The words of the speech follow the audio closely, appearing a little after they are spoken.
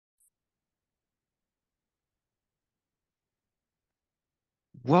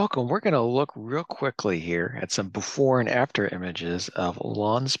Welcome. We're going to look real quickly here at some before and after images of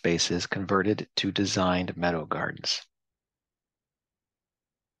lawn spaces converted to designed meadow gardens.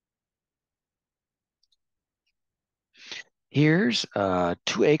 Here's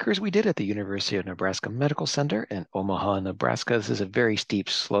 2 acres we did at the University of Nebraska Medical Center in Omaha, Nebraska. This is a very steep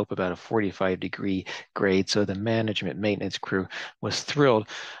slope, about a 45-degree grade. So the management maintenance crew was thrilled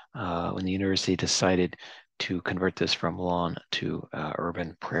when the university decided to convert this from lawn to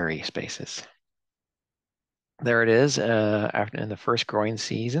urban prairie spaces. There it is after in the first growing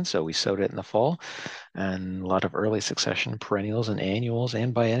season. So we sowed it in the fall, and a lot of early succession perennials and annuals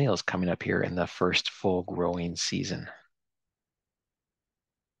and biennials coming up here in the first full growing season.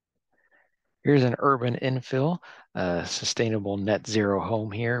 Here's an urban infill, sustainable net zero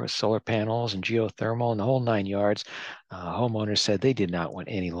home here with solar panels and geothermal and the whole 9 yards. Homeowners said they did not want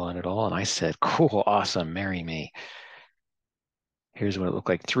any lawn at all, and I said, cool, awesome, marry me. Here's what it looked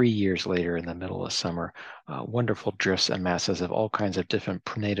like 3 years later in the middle of summer. Wonderful drifts and masses of all kinds of different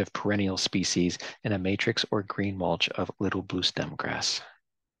native perennial species in a matrix or green mulch of little blue stem grass.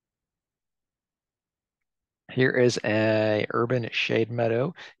 Here is a urban shade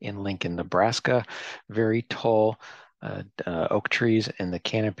meadow in Lincoln, Nebraska. Very tall oak trees in the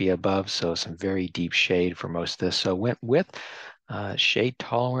canopy above, so some very deep shade for most of this. So went with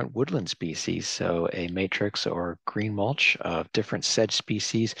shade-tolerant woodland species, so a matrix or green mulch of different sedge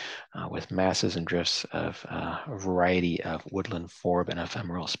species with masses and drifts of a variety of woodland forb and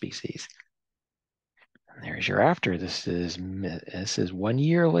ephemeral species. And there's your after. This is 1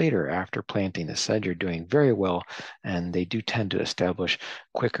 year later after planting. The sedge are doing very well, and they do tend to establish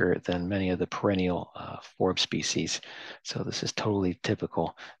quicker than many of the perennial forb species. So this is totally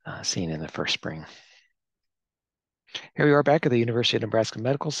typical seen in the first spring. Here we are back at the University of Nebraska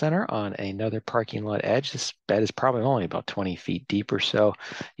Medical Center on another parking lot edge. This bed is probably only about 20 feet deep or so.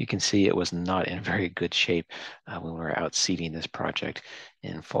 You can see it was not in very good shape when we were out seeding this project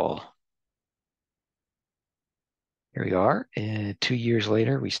in fall. Here we are, and 2 years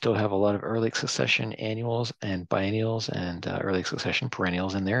later, we still have a lot of early succession annuals and biennials and early succession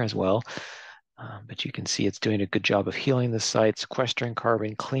perennials in there as well. But you can see it's doing a good job of healing the site, sequestering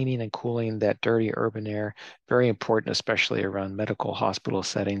carbon, cleaning and cooling that dirty urban air. Very important, especially around medical hospital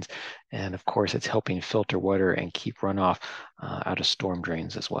settings. And of course, it's helping filter water and keep runoff out of storm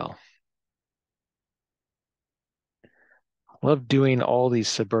drains as well. Love doing all these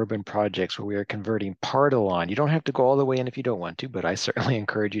suburban projects where we are converting part of the lawn. You don't have to go all the way in if you don't want to, but I certainly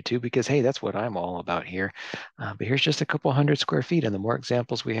encourage you to because, hey, that's what I'm all about here. But here's just a couple hundred square feet, and the more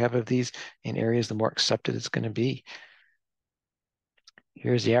examples we have of these in areas, the more accepted it's going to be.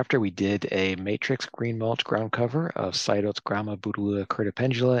 Here's the after. We did a matrix green mulch ground cover of Cytotes grama Bouteloua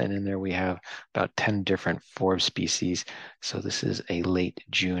curtipendula, and in there we have about 10 different forb species. So this is a late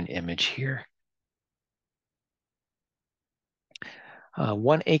June image here.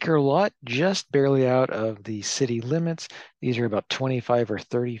 1 acre lot, just barely out of the city limits. These are about 25 or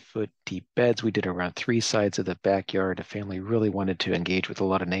 30-foot deep beds. We did around 3 sides of the backyard. The family really wanted to engage with a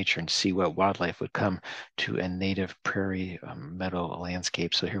lot of nature and see what wildlife would come to a native prairie meadow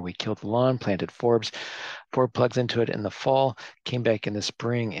landscape. So here we killed the lawn, planted forbs, forb plugs into it in the fall, came back in the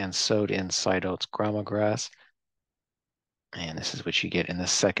spring and sowed in Cytotes grama grass. And this is what you get in the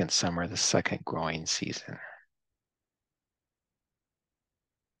second summer, the second growing season.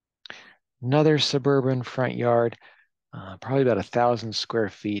 Another suburban front yard, probably about 1,000 square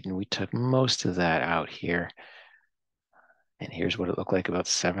feet, and we took most of that out here. And here's what it looked like about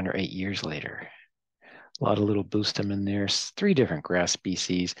 7 or 8 years later. A lot of little boostum in there, 3 different grass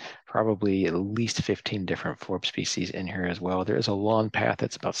species, probably at least 15 different forb species in here as well. There's a lawn path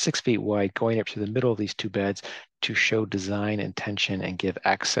that's about 6 feet wide going up through the middle of these 2 beds to show design intention and give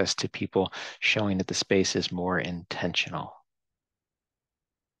access to people, showing that the space is more intentional.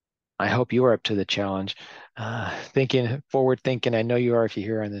 I hope you are up to the challenge. Forward thinking, I know you are if you're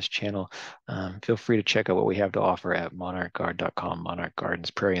here on this channel. Feel free to check out what we have to offer at monarchgard.com, Monarch Gardens,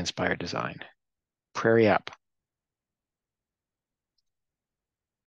 Prairie Inspired Design. Prairie Up.